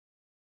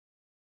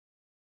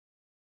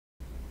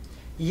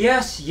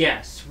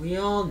Yes, we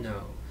all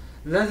know.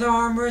 Leather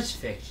armor is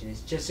fiction.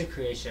 It's just a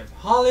creation of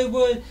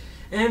Hollywood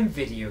and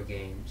video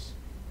games.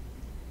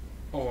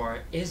 Or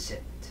is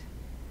it?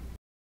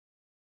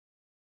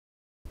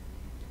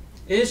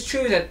 It is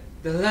true that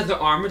the leather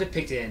armor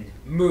depicted in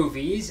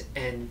movies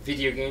and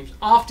video games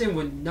often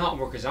would not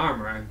work as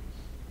armor, and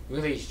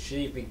really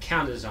shouldn't even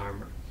count as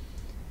armor.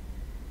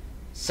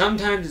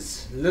 Sometimes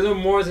it's little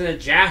more than a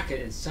jacket,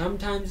 and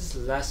sometimes it's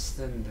less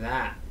than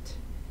that.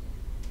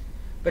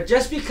 But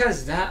just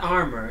because that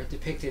armor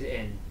depicted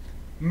in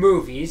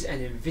movies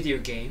and in video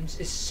games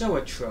is so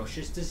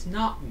atrocious does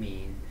not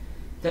mean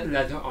that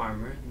leather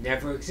armor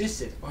never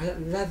existed, or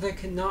that leather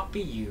cannot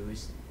be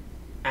used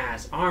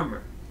as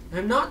armor. And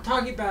I'm not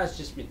talking about as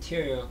just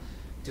material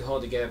to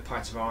hold together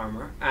parts of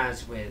armor,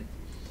 as with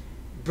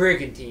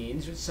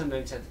brigantines, which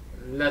sometimes have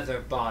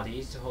leather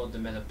bodies to hold the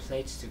metal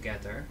plates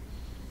together,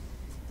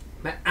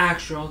 but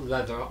actual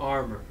leather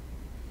armor.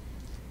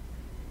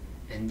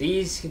 And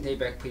these can date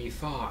back pretty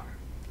far.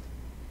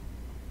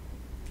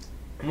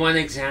 One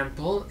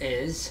example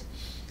is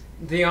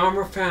the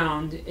armor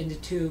found in the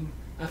tomb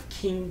of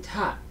King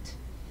Tut,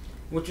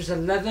 which was a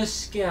leather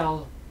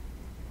scale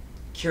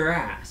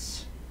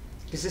cuirass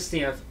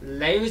consisting of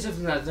layers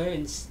of leather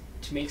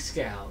to make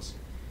scales,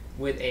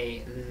 with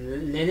a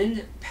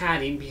linen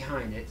padding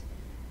behind it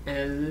and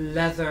a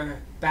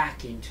leather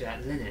backing to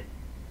that linen.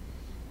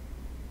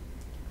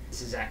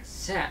 This exact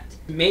set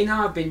may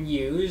not have been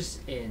used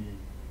in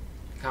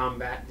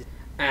combat,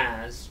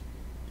 as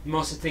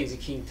most of the things in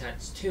King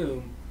Tut's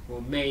tomb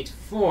were made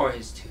for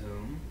his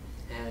tomb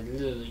and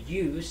had little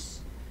use,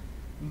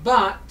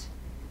 but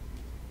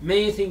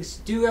many things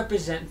do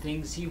represent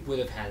things he would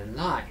have had in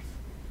life.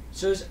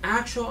 So his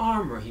actual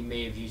armor he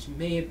may have used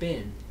may have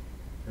been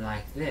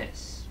like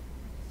this.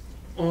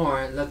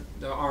 Or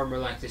the armor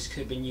like this could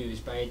have been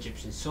used by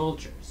Egyptian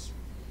soldiers.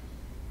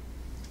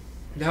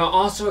 There are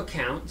also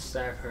accounts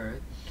that I've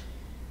heard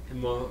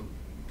in multiple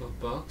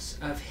books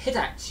of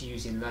Hittites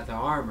using leather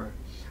armor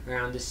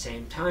around the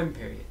same time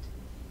period.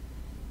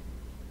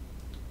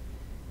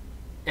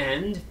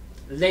 And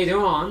later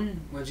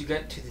on, once you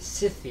get to the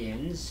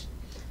Scythians,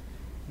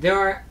 there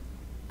are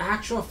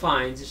actual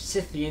finds of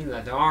Scythian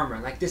leather armor,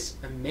 like this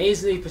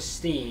amazingly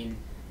pristine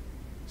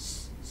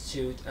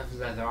suit of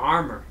leather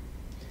armor.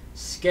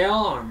 Scale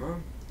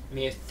armor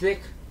made of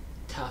thick,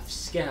 tough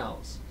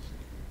scales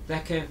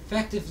that can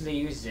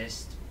effectively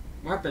resist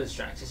weapon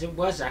strikes, as it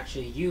was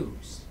actually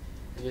used,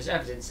 and there's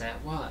evidence that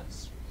it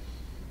was.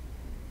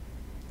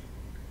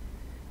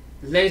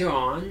 Later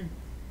on,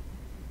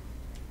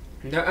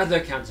 there are other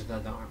accounts of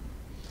leather armor.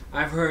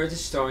 I've heard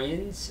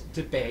historians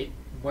debate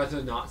whether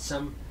or not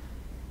some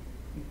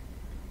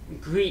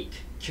Greek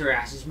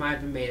cuirasses might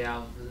have been made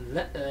out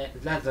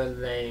of leather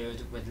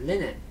layered with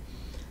linen,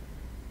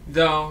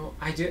 though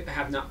I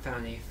have not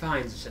found any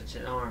finds of such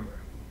an armor.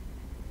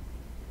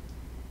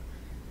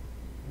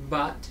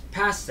 But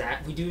past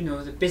that, we do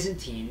know that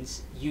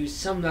Byzantines used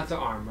some leather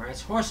armor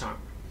as horse armor,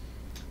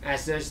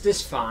 as there's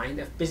this find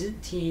of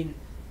Byzantine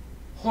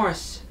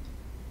horse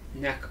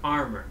neck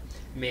armor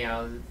made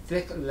out of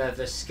thick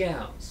leather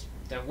scales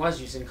that was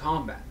used in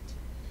combat.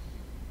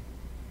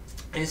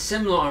 And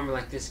similar armor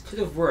like this could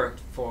have worked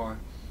for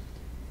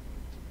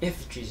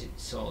infantry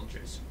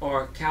soldiers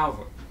or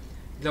cavalry,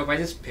 though by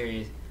this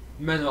period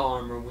metal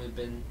armor would have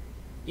been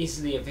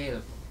easily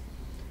available.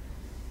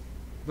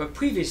 But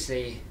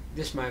previously,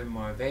 this might have been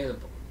more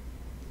available.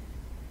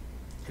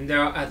 And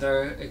there are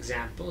other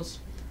examples,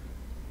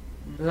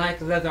 like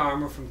leather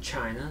armor from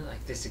China,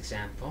 like this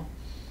example.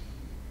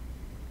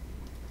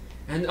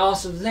 And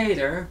also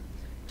later,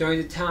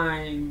 during the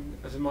time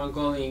of the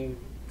Mongolian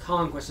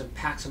conquest of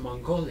Pax of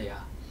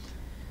Mongolia,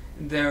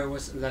 there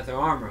was leather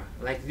armor,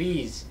 like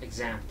these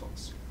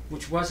examples,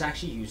 which was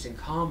actually used in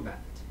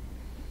combat.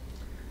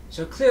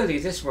 So clearly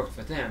this worked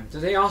for them, though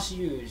they also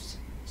used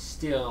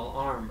steel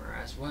armor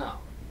as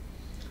well.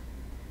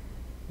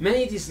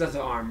 Many of these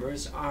leather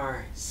armors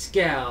are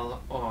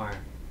scale or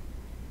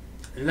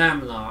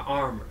lamellar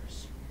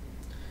armors,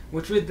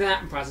 which with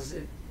that process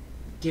it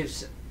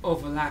gives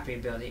overlapping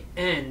ability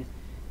and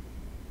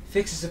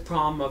fixes the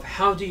problem of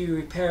how do you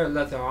repair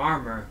leather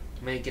armor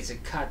when it gets a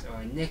cut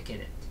or a nick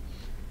in it.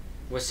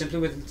 Well, simply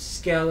with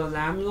scale or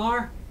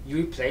lamellar, you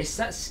replace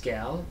that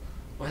scale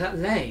or that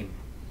lame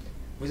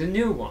with a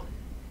new one.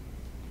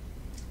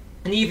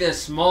 And even a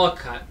small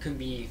cut can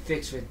be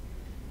fixed with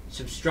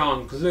some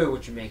strong glue,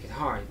 which will make it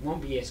hard. It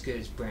won't be as good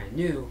as brand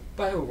new,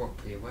 but it will work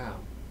pretty well.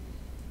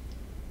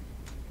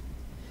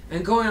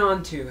 And going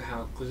on to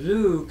how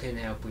glue can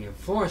help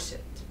reinforce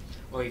it,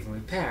 or even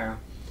repair,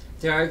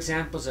 there are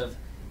examples of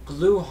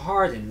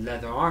glue-hardened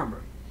leather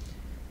armor.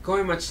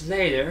 Going much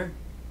later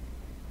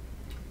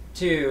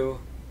to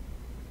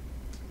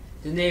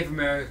the Native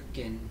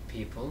American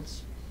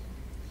peoples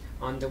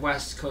on the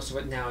west coast of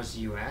what now is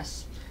the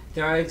US,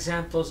 there are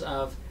examples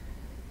of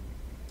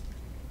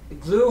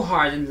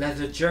glue-hardened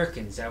leather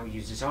jerkins that were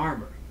used as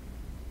armor.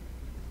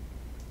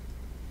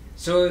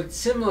 So a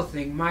similar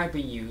thing might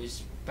be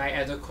used by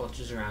other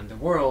cultures around the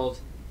world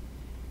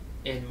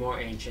in more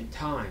ancient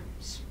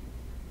times.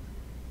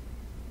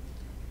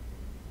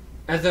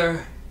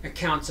 Other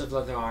accounts of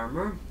leather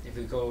armor, if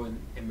we go in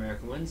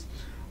American ones,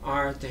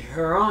 are the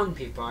Huron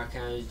people are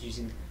kind of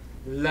using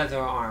leather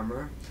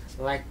armor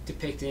like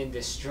depicted in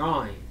this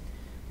drawing,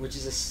 which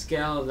is a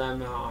scale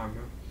lamella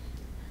armor.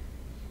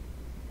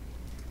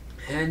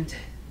 And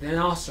then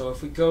also,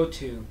 if we go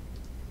to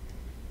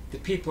the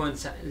people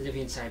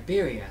living in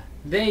Siberia,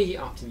 they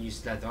often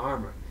use leather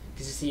armor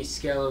because it's the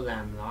scale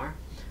lamellar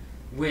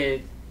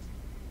with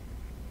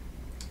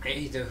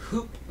either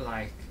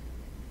hoop-like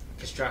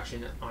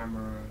construction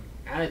armor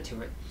added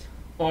to it,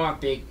 or a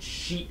big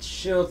sheet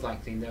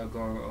shield-like thing that'll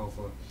go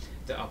over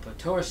the upper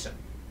torso.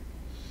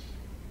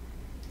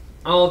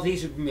 All of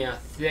these would be made of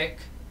thick,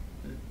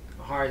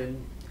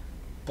 hardened,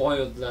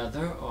 boiled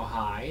leather or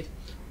hide,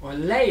 or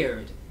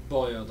layered,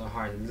 boiled or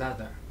hardened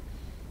leather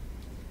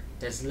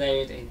that's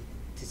layered and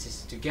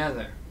stitched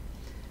together,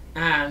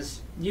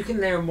 as you can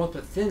layer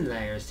multiple thin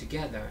layers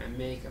together and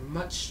make a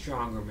much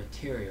stronger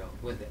material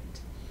with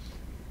it.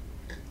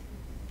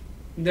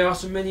 There are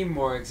also many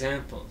more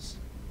examples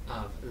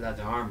of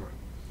leather armor.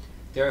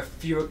 There are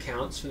few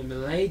accounts from the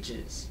Middle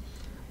Ages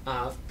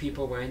of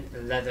people wearing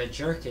leather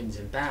jerkins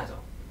in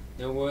battle.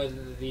 Now, whether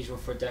these were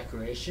for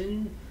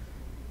decoration,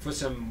 for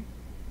some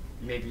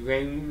maybe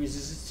rain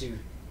resistance to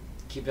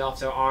keep it off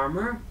their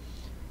armor,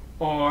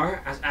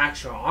 or as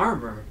actual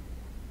armor,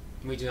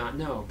 we do not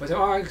know. But there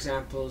are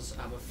examples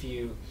of a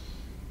few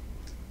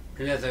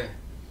leather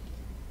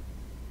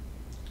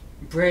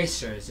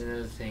bracers and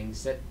other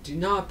things that do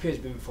not appear to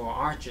be for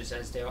archers,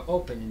 as they are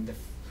open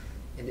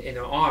in the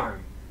inner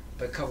arm,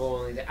 but cover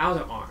only the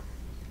outer arm,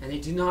 and they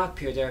do not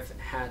appear to have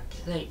had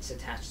plates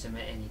attached to them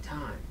at any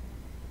time.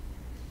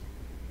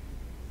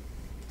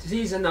 So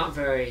these are not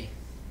very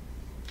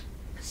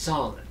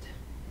solid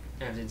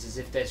evidence, as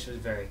if this was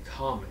very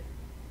common.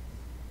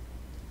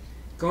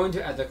 Going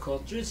to other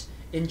cultures,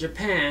 in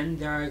Japan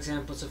there are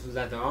examples of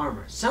leather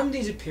armor. Some of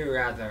these appear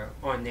rather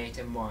ornate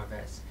and more of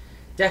as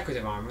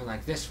decorative armor,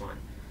 like this one,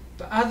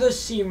 but others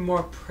seem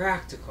more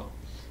practical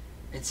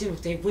and seem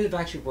like they would have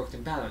actually worked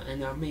in battle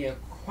and are made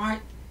of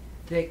quite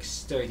thick,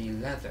 sturdy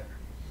leather.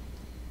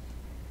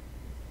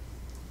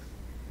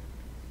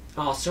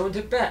 Also in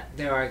Tibet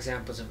there are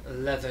examples of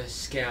leather,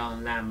 scale,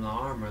 and lamellar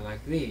armor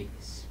like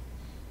these.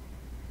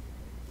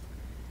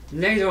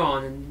 Later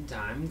on in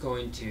time,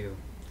 going to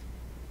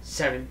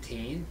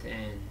 17th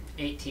and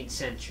 18th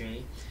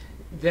century,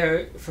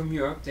 from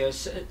Europe there's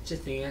such a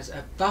thing as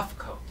a buff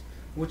coat,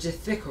 which is a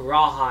thick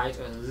rawhide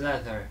or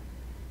leather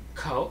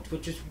coat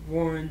which is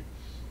worn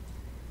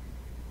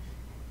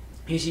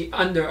usually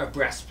under a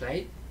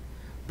breastplate,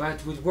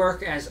 but would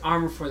work as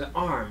armor for the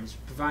arms,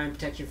 providing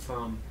protection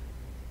from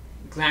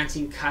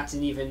glancing cuts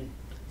and even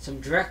some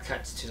direct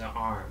cuts to the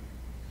arm,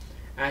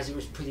 as it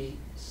was pretty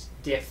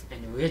stiff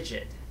and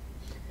rigid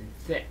and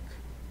thick.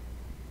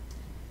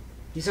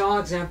 These are all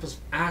examples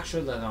of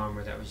actual leather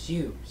armor that was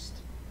used.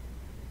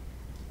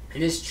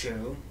 It is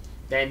true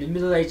that in the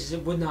Middle Ages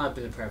it would not have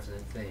been a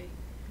prevalent thing,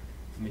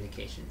 from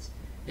indications,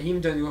 and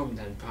even during the Roman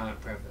time, not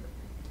prevalent.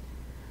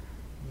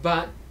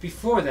 But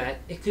before that,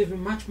 it could have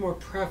been much more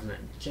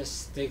prevalent,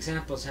 just the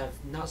examples have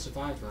not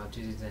survived well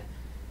due to the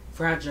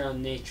fragile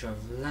nature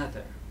of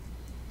leather,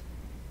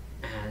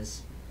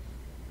 as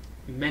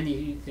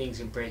many things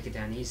can break it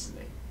down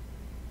easily.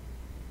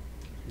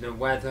 The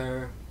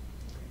weather,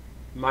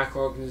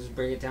 microorganisms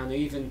break it down, or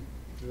even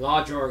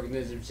larger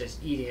organisms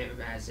just eating it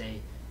as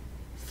a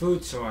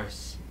food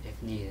source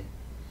if needed.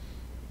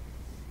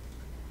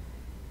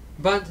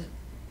 But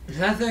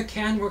leather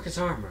can work as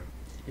armor,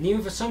 and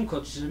even for some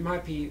cultures it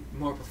might be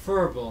more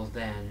preferable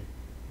than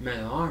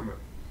metal armor.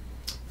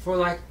 For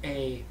like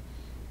a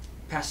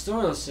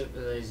pastoral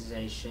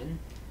civilization,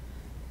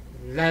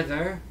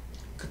 leather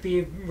could be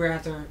a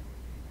rather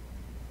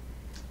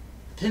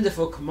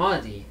plentiful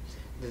commodity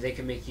that they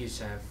can make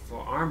use of for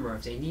armor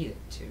if they needed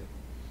to.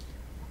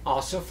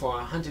 Also, for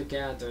a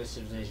hunter-gatherer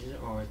civilization,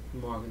 or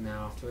more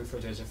now often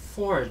referred to as a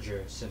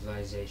forager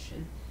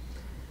civilization,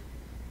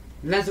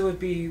 leather would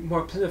be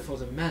more plentiful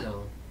than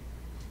metal,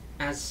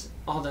 as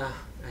the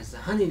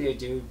hunting they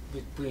do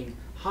would bring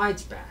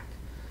hides back,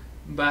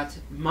 but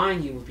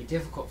mining would be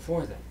difficult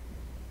for them.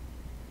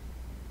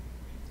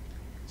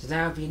 So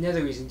that would be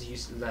another reason to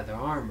use leather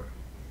armor.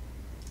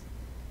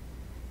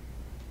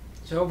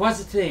 So it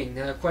was a thing.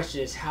 Now the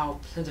question is, how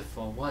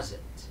plentiful was it?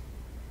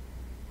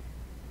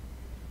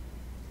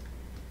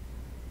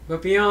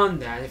 But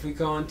beyond that, if we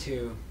go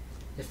into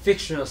the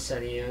fictional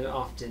setting, and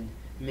often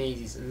many of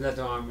these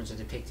leather armors are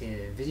depicted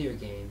in video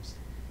games,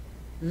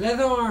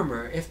 leather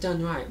armor, if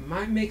done right,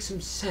 might make some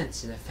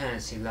sense in a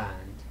fantasy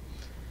land,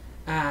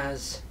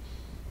 as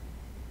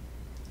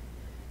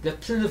the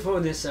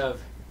plentifulness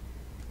of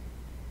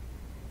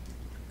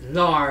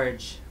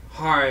large,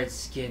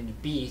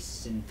 hard-skinned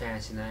beasts in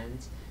fantasy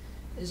lands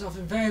is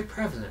often very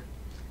prevalent.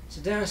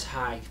 So there's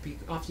hide can be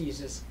often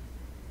used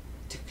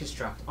to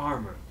construct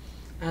armor,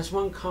 as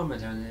one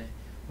commenter on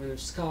one of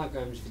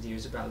Skylargram's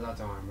videos about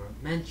leather armor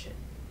mentioned.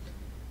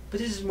 But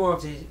this is more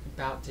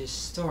about the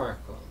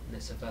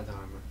historicalness of leather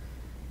armor,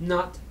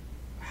 not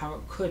how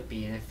it could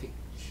be in a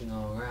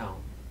fictional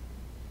realm.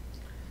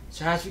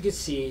 So as we could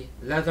see,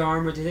 leather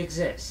armor did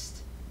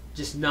exist,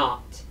 just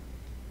not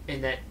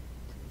in that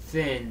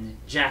thin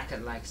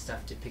jacket-like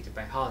stuff depicted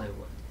by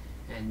Hollywood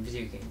and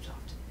video games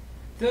often.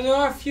 Though there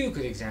are a few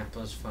good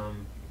examples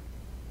from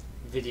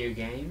video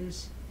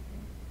games,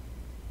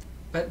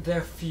 but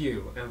they're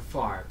few and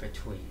far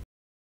between.